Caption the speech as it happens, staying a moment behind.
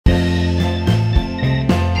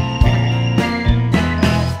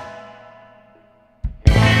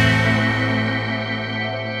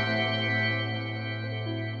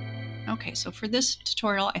Okay, so for this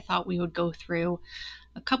tutorial, I thought we would go through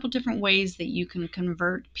a couple different ways that you can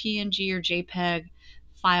convert PNG or JPEG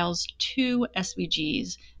files to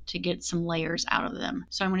SVGs to get some layers out of them.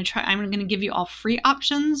 So I'm going to give you all free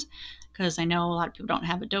options because I know a lot of people don't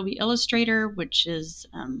have Adobe Illustrator, which is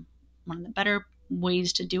one of the better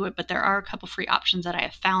ways to do it, but there are a couple free options that I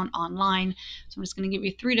have found online. So I'm just going to give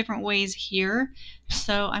you 3 different ways here.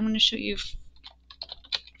 So I'm going to show you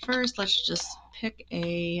first. Let's just pick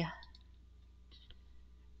a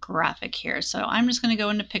graphic here. So I'm just going to go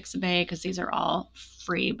into Pixabay because these are all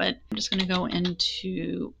free, but I'm just going to go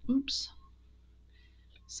into,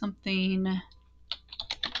 something.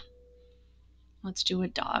 Let's do a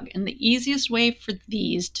dog. And the easiest way for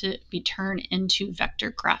these to be turned into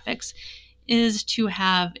vector graphics is to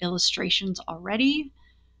have illustrations already.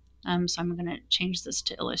 So I'm going to change this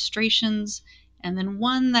to illustrations, and then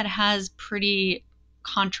one that has pretty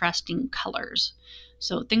contrasting colors.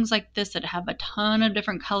 So things like this that have a ton of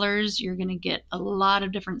different colors, you're going to get a lot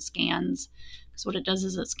of different scans, because what it does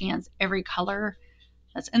is it scans every color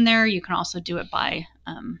that's in there. You can also do it by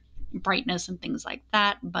brightness and things like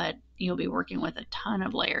that, but you'll be working with a ton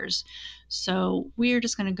of layers. So we're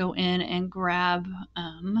just going to go in and grab,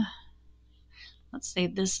 let's say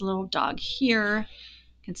this little dog here.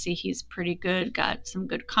 You can see he's pretty good, got some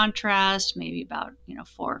good contrast, maybe about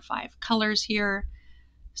 4 or 5 colors here.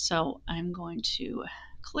 So I'm going to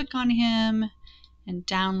click on him and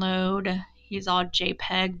download. He's all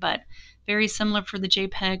JPEG, but very similar for the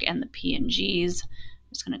JPEG and the PNGs.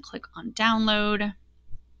 I'm just going to click on download.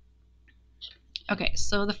 Okay,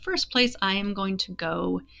 so the first place I am going to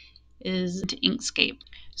go is to Inkscape.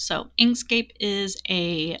 So Inkscape is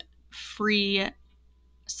a free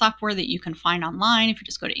software that you can find online if you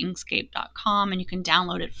just go to inkscape.com, and you can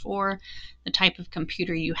download it for the type of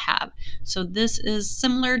computer you have. So this is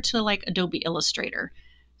similar to like Adobe Illustrator.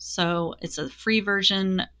 So it's a free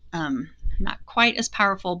version, not quite as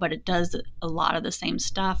powerful, but it does a lot of the same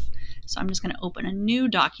stuff. So I'm just going to open a new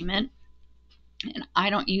document, and I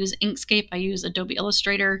don't use Inkscape, I use Adobe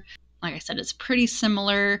Illustrator. Like I said, it's pretty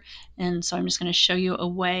similar, and so I'm just going to show you a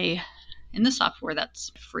way in the software that's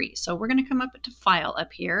free. So we're going to come up to File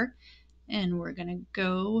up here, and we're going to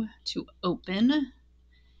go to Open,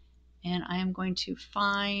 and I am going to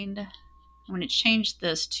find, I'm going to change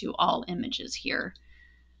this to all images here,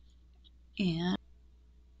 and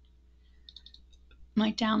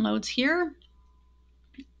my downloads here,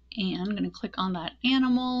 and I'm going to click on that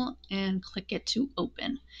animal and click it to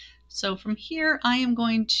open. So from here, I am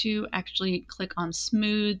going to actually click on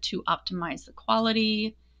Smooth to optimize the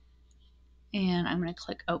quality, and I'm going to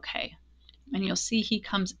click OK. And you'll see he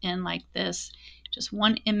comes in like this, just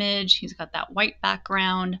one image. He's got that white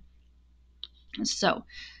background. So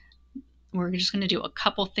we're just going to do a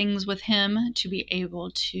couple things with him to be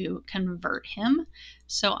able to convert him.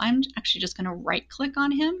 So I'm actually just going to right click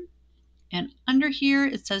on him, and under here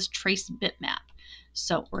it says Trace Bitmap.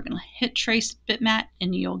 So we're going to hit Trace Bitmap,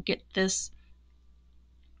 and you'll get these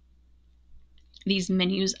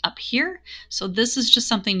menus up here. So this is just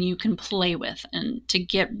something you can play with and to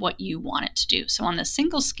get what you want it to do. So on the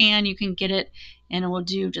single scan, you can get it and it will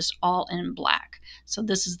do just all in black. So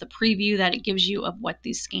this is the preview that it gives you of what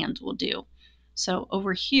these scans will do. So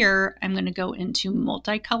over here, I'm going to go into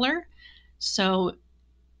multicolor. So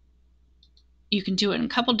you can do it in a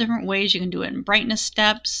couple different ways. You can do it in brightness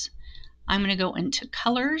steps. I'm going to go into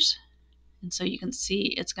colors. And so you can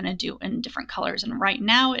see it's going to do in different colors. And right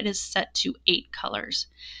now it is set to 8 colors.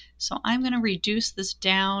 So I'm going to reduce this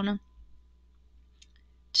down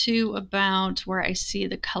to about where I see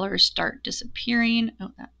the colors start disappearing.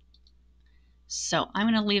 So I'm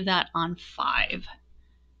going to leave that on 5.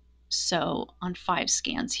 So on 5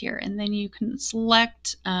 scans here. And then you can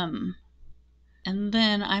select, and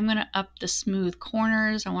then I'm going to up the smooth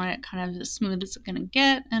corners. I want it kind of as smooth as it's going to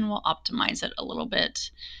get, and we'll optimize it a little bit.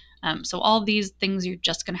 So all these things you're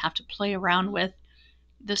just going to have to play around with.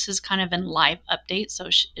 This is kind of in live update, so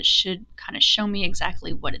it should kind of show me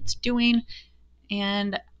exactly what it's doing.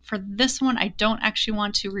 And for this one, I don't actually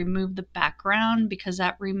want to remove the background because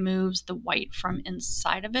that removes the white from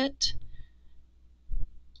inside of it.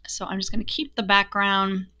 So I'm just going to keep the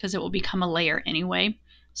background because it will become a layer anyway.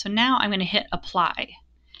 So now I'm going to hit apply,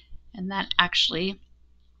 and that actually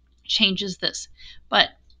changes this. But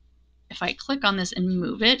if I click on this and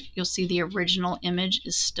move it, you'll see the original image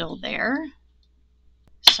is still there.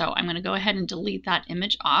 So I'm going to go ahead and delete that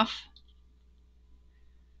image off.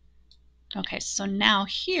 Okay, so now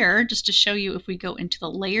here, just to show you, if we go into the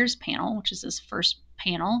layers panel, which is this first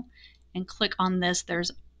panel, and click on this,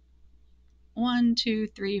 there's 1, 2,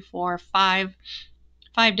 3, 4, 5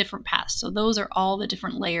 different paths. So those are all the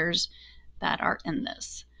different layers that are in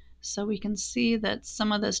this. So we can see that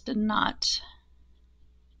some of this did not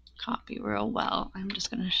copy real well. I'm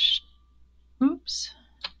just going to, oops,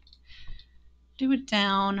 do it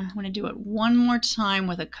down. I'm going to do it one more time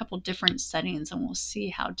with a couple different settings and we'll see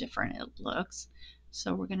how different it looks.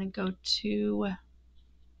 So we're going to go to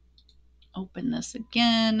open this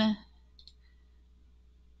again.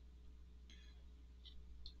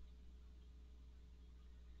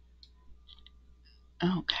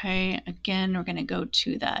 Okay, again, we're going to go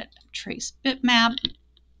to that trace bitmap.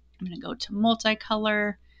 I'm going to go to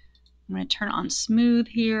multicolor. I'm going to turn on smooth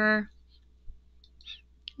here.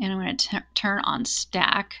 And I'm going to turn on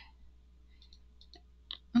stack.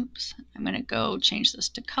 Oops, I'm going to go change this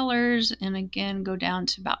to colors and again go down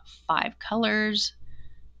to about 5 colors.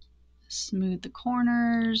 Smooth the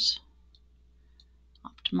corners.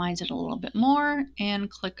 Optimize it a little bit more and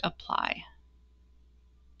click apply.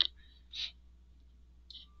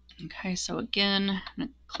 Okay, so again, I'm going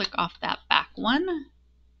to click off that back one.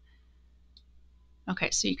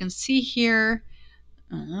 Okay, so you can see here,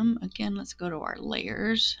 again, let's go to our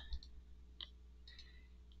layers.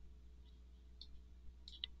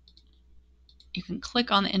 You can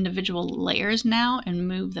click on the individual layers now and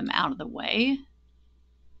move them out of the way.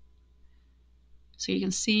 So you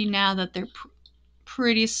can see now that they're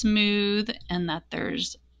pretty smooth and that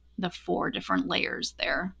there's the 4 different layers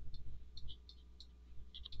there.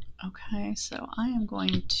 Okay, so I am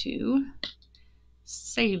going to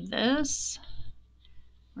save this.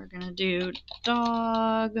 We're going to do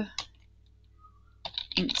dog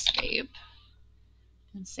Inkscape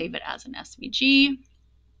and save it as an SVG.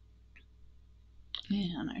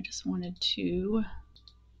 And I just wanted to,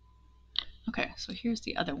 okay, so here's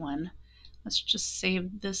the other one. Let's just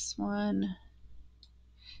save this one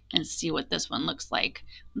and see what this one looks like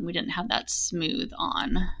when we didn't have that smooth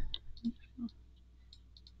on.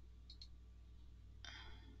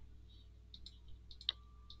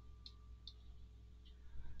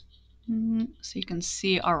 So you can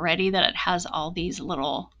see already that it has all these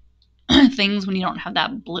little things when you don't have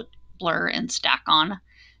that blur and stack on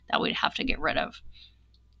that we'd have to get rid of.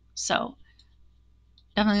 So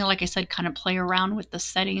definitely, like I said, kind of play around with the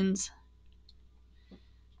settings,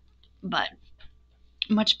 but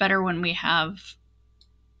much better when we have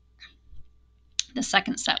the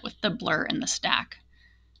second set with the blur and the stack.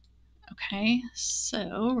 Okay,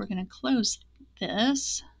 so we're going to close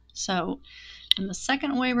this. So and the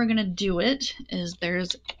second way we're going to do it is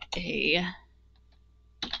there's a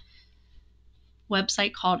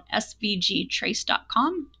website called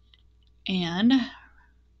svgtrace.com, and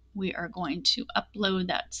we are going to upload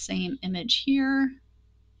that same image here.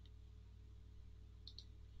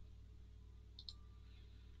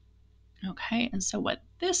 Okay, and so what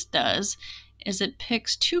this does is it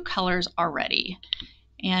picks 2 colors already.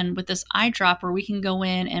 And with this eyedropper, we can go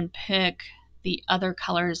in and pick the other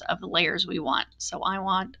colors of the layers we want. So I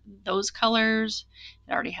want those colors.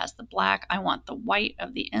 It already has the black. I want the white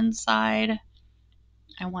of the inside.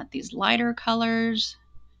 I want these lighter colors.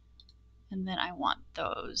 And then I want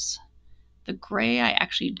those. The gray I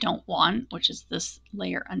actually don't want, which is this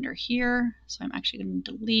layer under here. So I'm actually going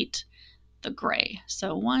to delete the gray.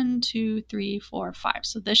 So 1, 2, 3, 4, 5.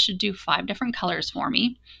 So this should do 5 different colors for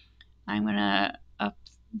me. I'm going to up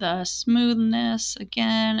the smoothness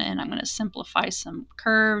again, and I'm going to simplify some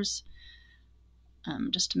curves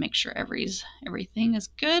just to make sure everything is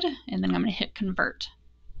good. And then I'm going to hit convert.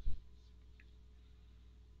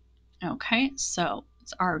 Okay, so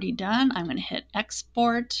it's already done. I'm going to hit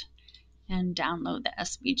export and download the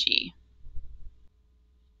SVG.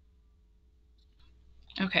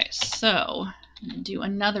 Okay, so I'm going to do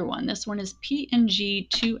another one. This one is PNG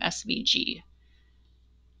to SVG.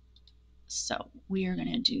 So we are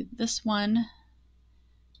going to do this one.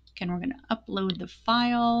 Again, we're going to upload the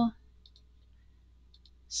file.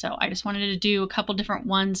 So I just wanted to do a couple different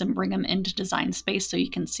ones and bring them into Design Space so you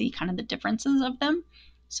can see kind of the differences of them.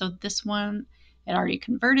 So this one, it already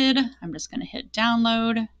converted. I'm just going to hit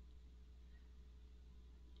download.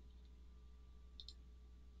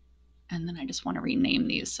 And then I just want to rename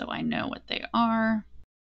these so I know what they are.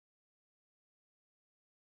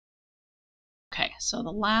 Okay, so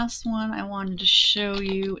the last one I wanted to show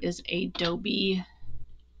you is Adobe.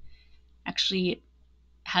 Actually, it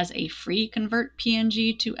has a free Convert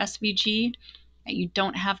PNG to SVG that you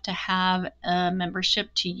don't have to have a membership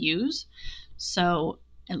to use. So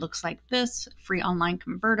it looks like this, free online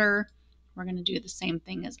converter. We're going to do the same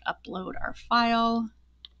thing as upload our file.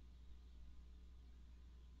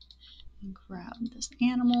 Grab this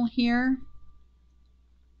animal here.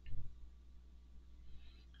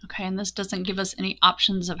 Okay, and this doesn't give us any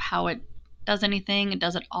options of how it does anything. It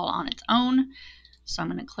does it all on its own. So I'm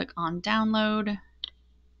going to click on download.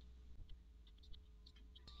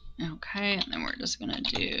 Okay, and then we're just going to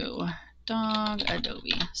do dog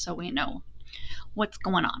Adobe so we know what's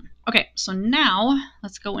going on. Okay, so now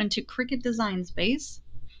let's go into Cricut Design Space.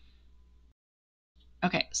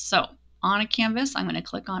 Okay, so on a canvas, I'm going to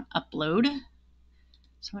click on upload.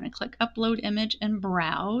 So I'm going to click upload image and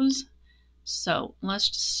browse. So let's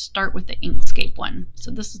just start with the Inkscape one.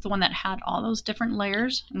 So this is the one that had all those different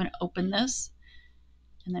layers. I'm going to open this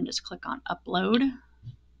and then just click on upload.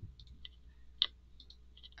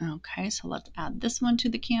 Okay, so let's add this one to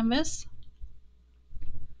the canvas.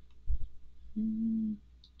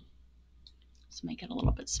 Let's make it a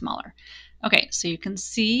little bit smaller. Okay, so you can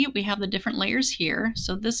see we have the different layers here.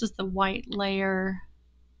 So this is the white layer.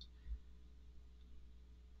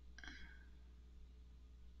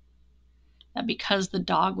 That because the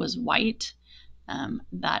dog was white,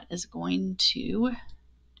 that is going to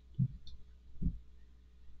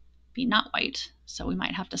be not white. So we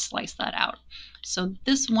might have to slice that out. So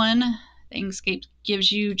this one, the Inkscape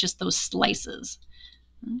gives you just those slices.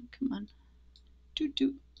 Come on.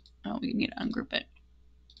 Oh, we need to ungroup it.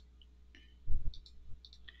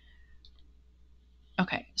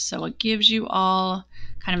 Okay, so it gives you all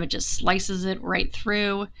kind of, it just slices it right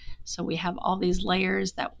through. So we have all these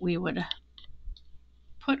layers that we would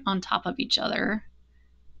put on top of each other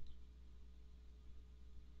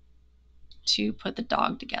to put the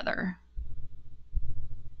dog together.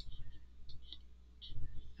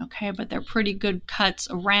 Okay, but they're pretty good cuts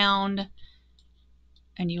around,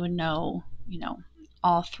 and you would know,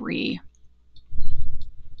 all three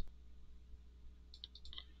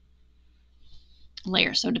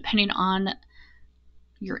layers. So depending on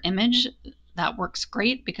your image, that works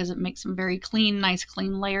great because it makes some very clean, nice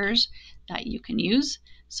clean layers that you can use.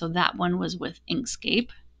 So that one was with Inkscape.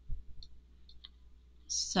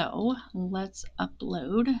 So let's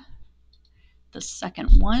upload the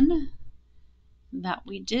second one that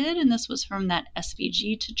we did, and this was from that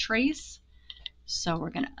SVG to trace. So we're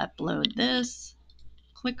going to upload this,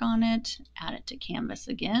 click on it, add it to canvas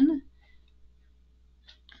again.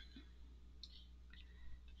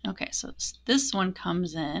 Okay, so this one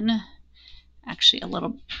comes in actually a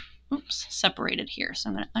little, separated here. So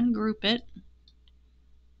I'm going to ungroup it.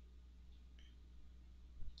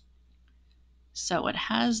 So it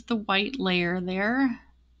has the white layer there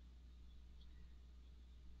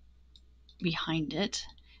behind it,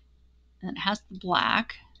 and it has the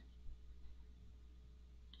black.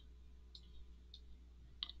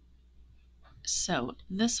 So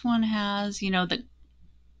this one has, the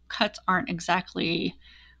cuts aren't exactly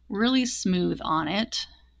really smooth on it.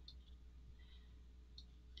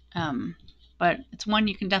 But it's one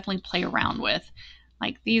you can definitely play around with.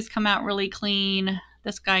 Like these come out really clean.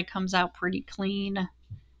 This guy comes out pretty clean.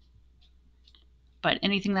 But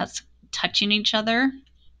anything that's touching each other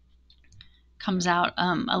comes out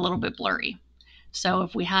a little bit blurry. So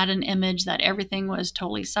if we had an image that everything was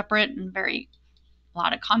totally separate and a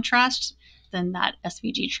lot of contrast, then that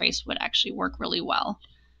SVG trace would actually work really well.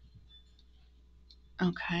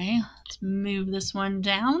 Okay, let's move this one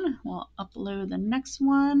down. We'll upload the next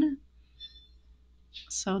one.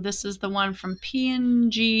 So this is the one from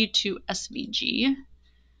PNG to SVG.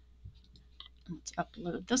 Let's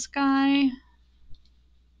upload this guy.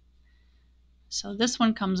 So this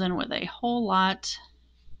one comes in with a whole lot.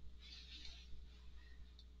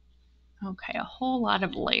 Okay, a whole lot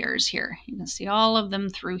of layers here. You can see all of them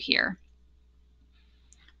through here.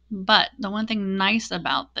 But the one thing nice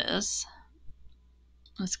about this,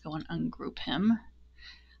 let's go and ungroup him.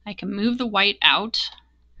 I can move the white out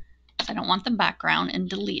because I don't want the background and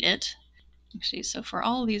delete it. Actually, so for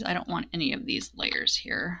all of these, I don't want any of these layers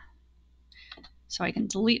here. So I can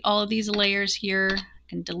delete all of these layers here. I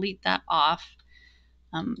can delete that off.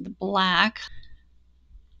 The black.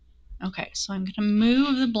 Okay, so I'm going to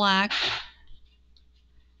move the black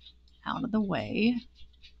out of the way.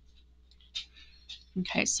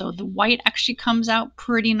 Okay, so the white actually comes out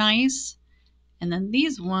pretty nice. And then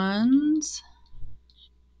these ones,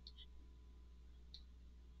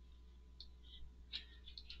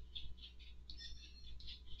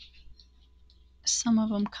 some of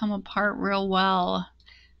them come apart real well.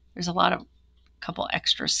 There's a couple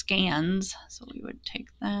extra scans, so we would take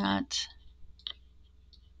that.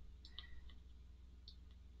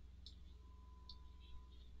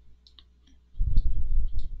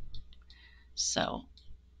 So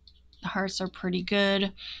the hearts are pretty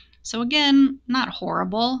good. So again, not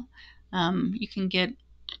horrible. You can get,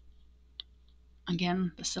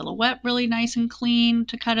 again, the silhouette really nice and clean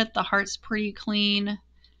to cut it. The heart's pretty clean.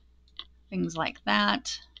 Things like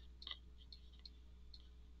that.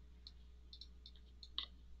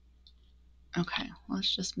 Okay,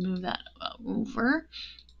 let's just move that over.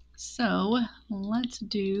 So let's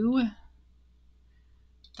do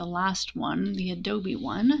the last one, the Adobe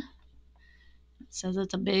one. It says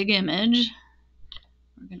it's a big image.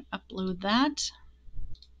 We're going to upload that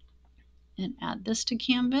and add this to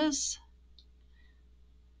Canvas.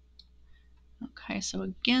 Okay, so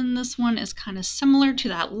again, this one is kind of similar to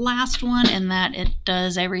that last one in that it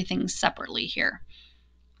does everything separately here.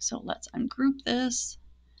 So let's ungroup this.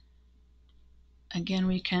 Again,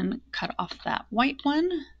 we can cut off that white one.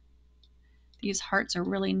 These hearts are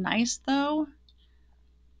really nice though.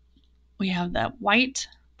 We have that white,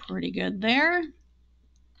 pretty good there.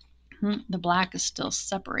 The black is still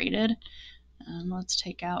separated. Let's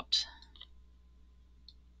take out.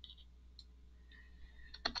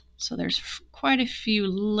 So there's quite a few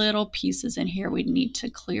little pieces in here we need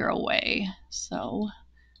to clear away. So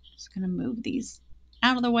I'm just going to move these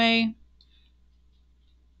out of the way.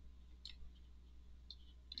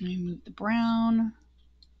 Let me move the brown.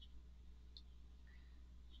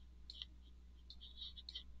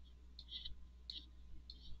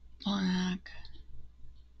 Black.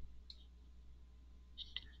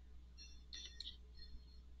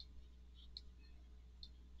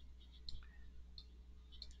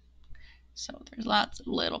 So there's lots of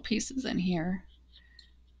little pieces in here.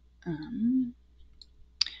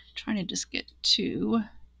 Trying to just get to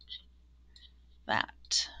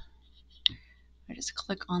that. I just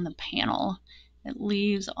click on the panel. It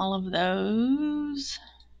leaves all of those.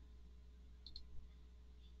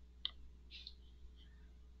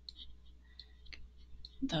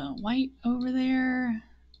 The white over there.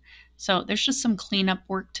 So there's just some cleanup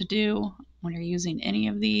work to do when you're using any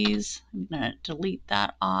of these. I'm going to delete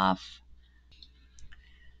that off.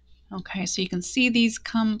 Okay, so you can see these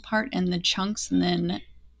come apart in the chunks, and then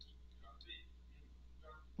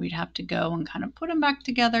we'd have to go and kind of put them back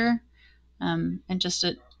together and just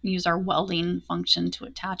use our welding function to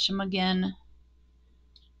attach them again.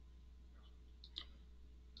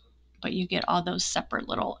 But you get all those separate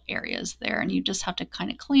little areas there, and you just have to kind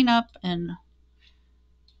of clean up, and at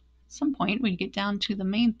some point we get down to the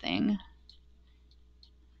main thing.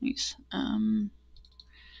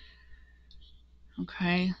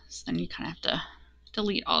 Okay, so then you kind of have to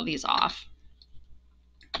delete all these off.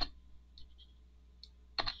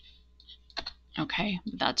 Okay,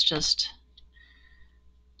 that's just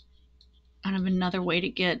kind of another way to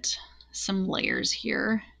get some layers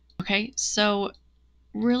here. Okay, so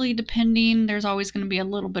really depending, there's always going to be a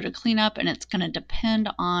little bit of cleanup, and it's going to depend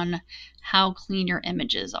on how clean your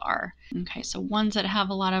images are. Okay, so ones that have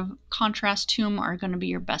a lot of contrast to them are going to be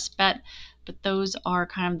your best bet, but those are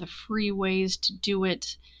kind of the free ways to do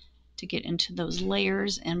it, to get into those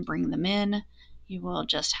layers and bring them in. You will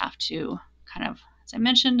just have to kind of, as I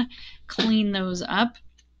mentioned, clean those up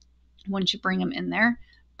once you bring them in there.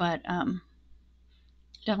 But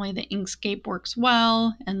definitely the Inkscape works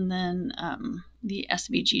well, and then the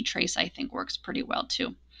SVG trace I think works pretty well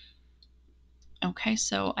too. Okay,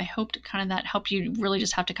 so I hope to kind of that help you. Really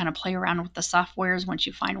just have to kind of play around with the softwares once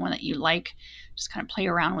you find one that you like. Just kind of play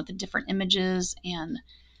around with the different images and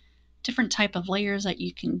different type of layers that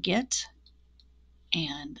you can get.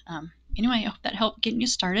 And anyway, I hope that helped getting you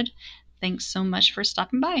started. Thanks so much for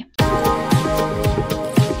stopping by.